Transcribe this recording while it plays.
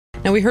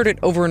Now, we heard it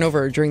over and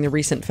over during the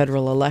recent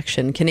federal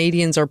election.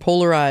 Canadians are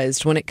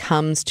polarized when it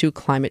comes to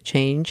climate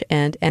change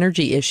and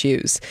energy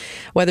issues,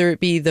 whether it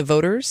be the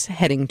voters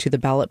heading to the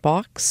ballot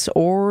box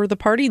or the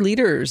party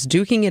leaders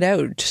duking it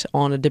out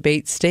on a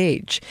debate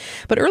stage.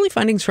 But early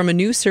findings from a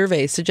new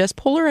survey suggest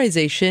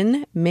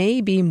polarization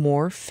may be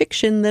more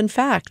fiction than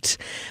fact.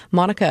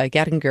 Monica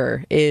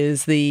Gattinger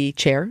is the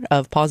chair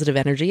of Positive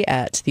Energy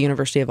at the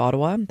University of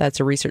Ottawa.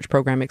 That's a research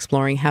program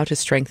exploring how to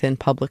strengthen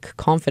public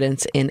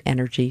confidence in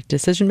energy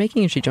decision-making.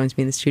 And she joins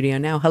me in the studio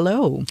now.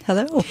 Hello.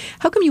 Hello.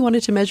 How come you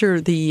wanted to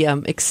measure the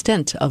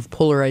extent of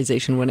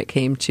polarization when it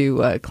came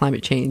to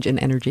climate change and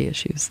energy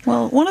issues?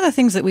 Well, one of the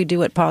things that we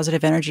do at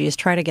Positive Energy is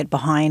try to get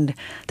behind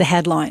the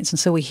headlines. And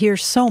so we hear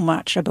so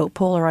much about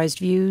polarized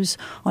views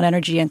on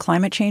energy and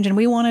climate change. And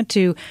we wanted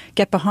to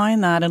get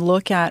behind that and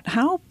look at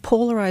how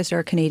polarized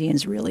are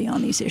Canadians really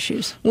on these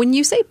issues. When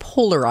you say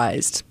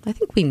polarized, I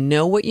think we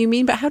know what you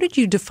mean, but how did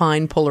you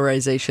define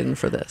polarization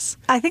for this?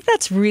 I think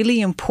that's really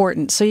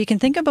important. So you can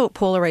think about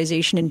polarization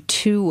in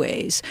two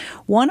ways.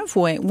 One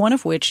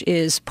of which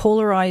is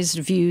polarized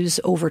views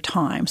over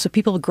time. So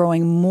people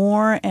growing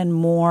more and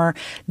more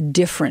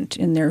different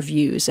in their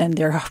views, and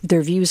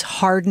their views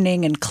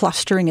hardening and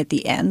clustering at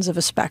the ends of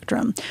a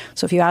spectrum.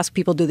 So if you ask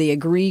people, do they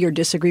agree or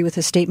disagree with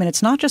a statement,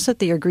 it's not just that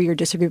they agree or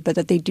disagree, but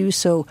that they do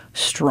so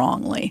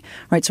strongly,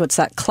 right? So it's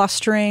that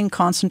clustering,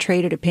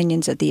 concentrated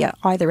opinions at the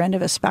either end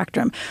of a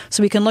spectrum.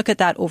 So we can look at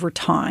that over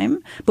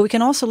time, but we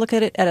can also look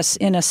at it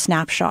in a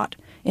snapshot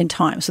in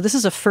time. So this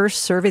is a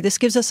first survey. This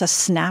gives us a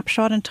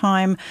snapshot in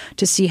time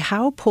to see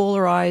how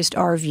polarized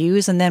our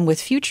views, and then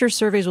with future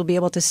surveys, we'll be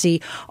able to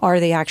see,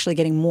 are they actually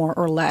getting more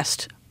or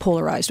less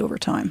polarized over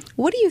time.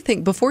 What do you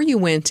think, before you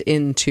went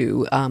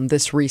into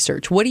this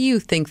research, what do you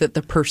think that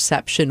the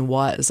perception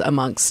was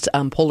amongst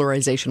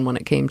polarization when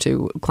it came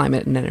to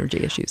climate and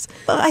energy issues?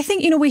 Well, I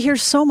think, we hear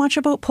so much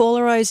about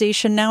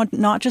polarization now,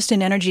 not just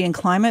in energy and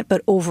climate,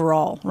 but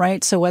overall,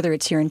 right? So whether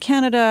it's here in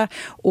Canada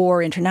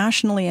or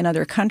internationally in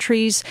other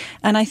countries.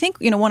 And I think,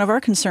 one of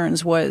our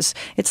concerns was,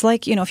 it's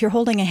like, if you're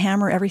holding a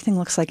hammer, everything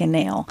looks like a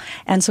nail.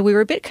 And so we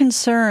were a bit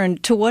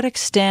concerned to what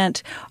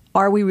extent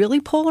are we really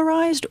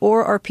polarized,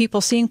 or are people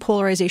seeing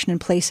polarization in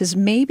places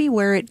maybe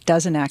where it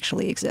doesn't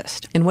actually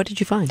exist? And what did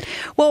you find?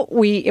 Well,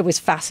 it was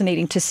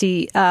fascinating to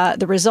see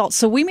the results.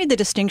 So we made the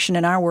distinction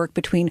in our work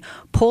between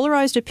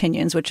polarized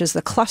opinions, which is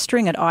the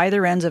clustering at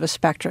either ends of a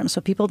spectrum.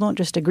 So people don't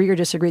just agree or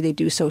disagree, they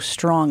do so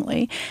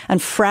strongly.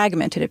 And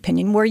fragmented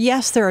opinion, where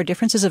yes, there are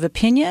differences of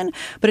opinion,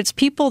 but it's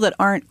people that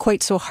aren't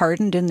quite so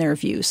hardened in their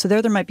views. So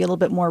there might be a little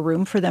bit more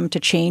room for them to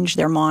change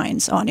their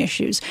minds on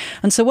issues.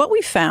 And so what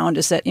we found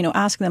is that,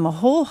 asking them a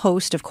whole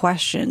host of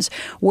questions,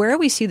 where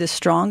we see the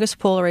strongest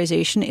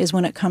polarization is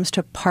when it comes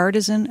to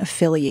partisan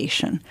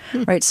affiliation,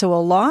 right? So a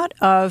lot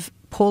of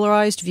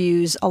polarized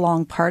views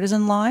along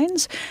partisan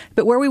lines,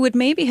 but where we would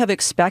maybe have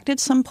expected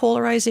some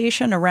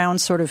polarization around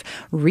sort of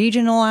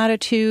regional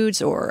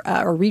attitudes or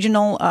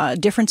regional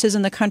differences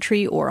in the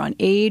country or on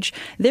age,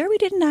 there we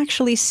didn't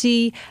actually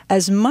see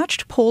as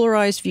much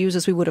polarized views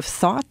as we would have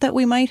thought that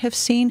we might have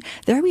seen.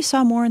 There we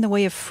saw more in the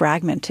way of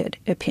fragmented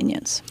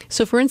opinions.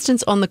 So for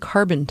instance, on the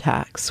carbon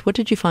tax, what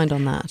did you find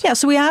on that? Yeah,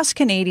 so we asked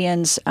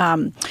Canadians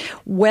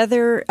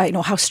whether,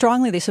 how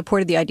strongly they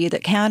supported the idea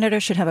that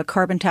Canada should have a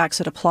carbon tax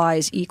that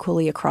applies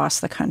equally across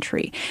the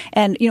country.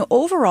 And,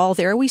 overall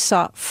there we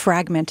saw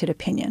fragmented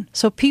opinion.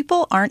 So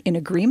people aren't in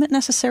agreement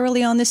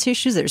necessarily on this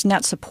issue. There's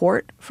net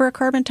support for a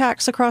carbon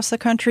tax across the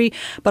country,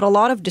 but a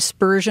lot of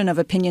dispersion of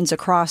opinions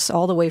across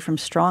all the way from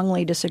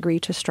strongly disagree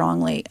to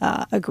strongly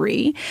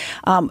agree.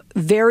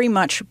 Very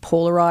much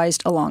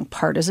polarized along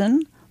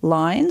partisan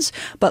lines,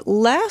 but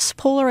less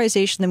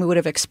polarization than we would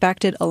have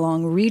expected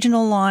along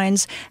regional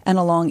lines and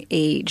along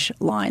age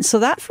lines. So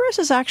that for us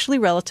is actually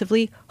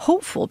relatively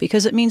hopeful,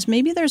 because it means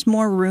maybe there's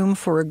more room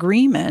for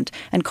agreement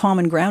and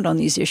common ground on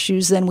these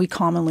issues than we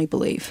commonly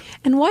believe.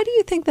 And why do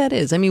you think that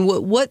is? I mean,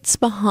 what's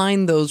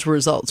behind those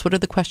results? What are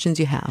the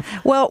questions you have?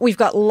 Well, we've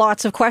got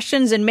lots of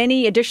questions and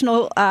many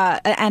additional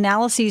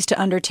analyses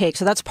to undertake.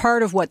 So that's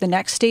part of what the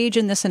next stage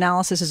in this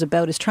analysis is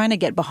about, is trying to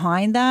get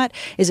behind that.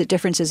 Is it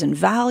differences in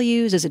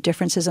values? Is it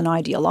differences and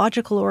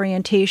ideological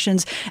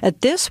orientations?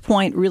 At this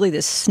point, really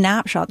this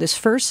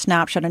first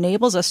snapshot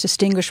enables us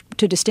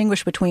to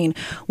distinguish between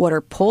what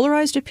are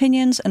polarized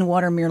opinions and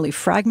what are merely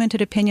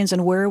fragmented opinions,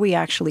 and where are we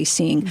actually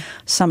seeing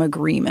some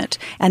agreement.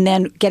 And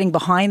then getting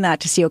behind that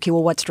to see, okay,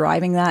 well, what's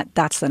driving that?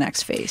 That's the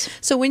next phase.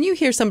 So when you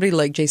hear somebody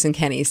like Jason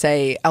Kenney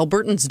say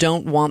Albertans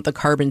don't want the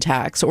carbon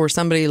tax, or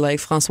somebody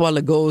like François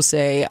Legault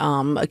say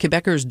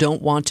Quebecers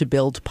don't want to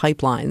build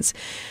pipelines,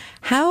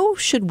 how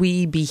should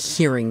we be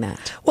hearing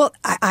that? Well,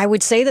 I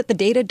would say that the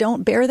data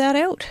don't bear that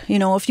out.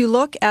 If you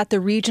look at the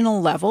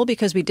regional level,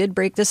 because we did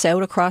break this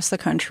out across the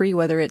country,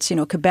 whether it's,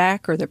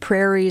 Quebec or the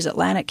Prairies,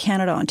 Atlantic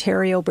Canada,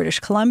 Ontario, British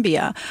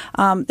Columbia,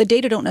 the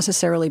data don't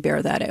necessarily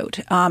bear that out.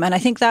 And I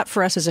think that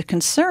for us is a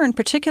concern,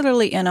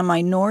 particularly in a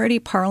minority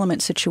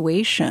parliament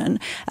situation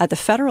at the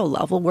federal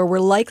level, where we're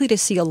likely to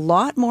see a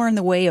lot more in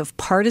the way of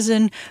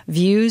partisan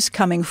views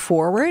coming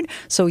forward.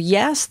 So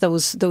yes,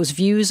 those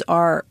views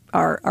are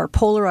are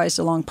polarized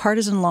along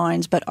partisan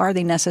lines, but are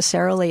they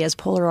necessarily as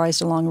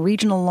polarized along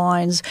regional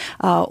lines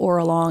or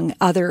along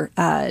other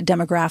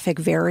demographic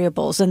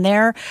variables? And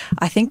there,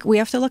 I think we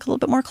have to look a little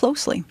bit more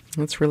closely.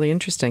 That's really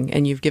interesting.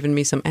 And you've given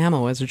me some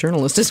ammo as a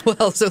journalist as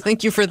well. So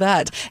thank you for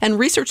that. And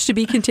research to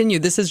be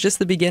continued. This is just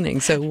the beginning.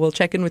 So we'll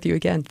check in with you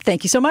again.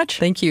 Thank you so much.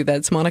 Thank you.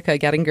 That's Monica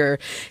Gattinger.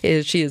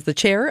 She is the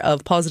chair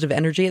of Positive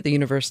Energy at the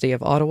University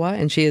of Ottawa,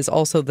 and she is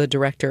also the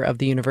director of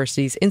the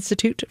university's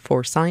Institute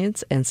for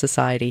Science and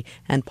Society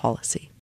and Policy.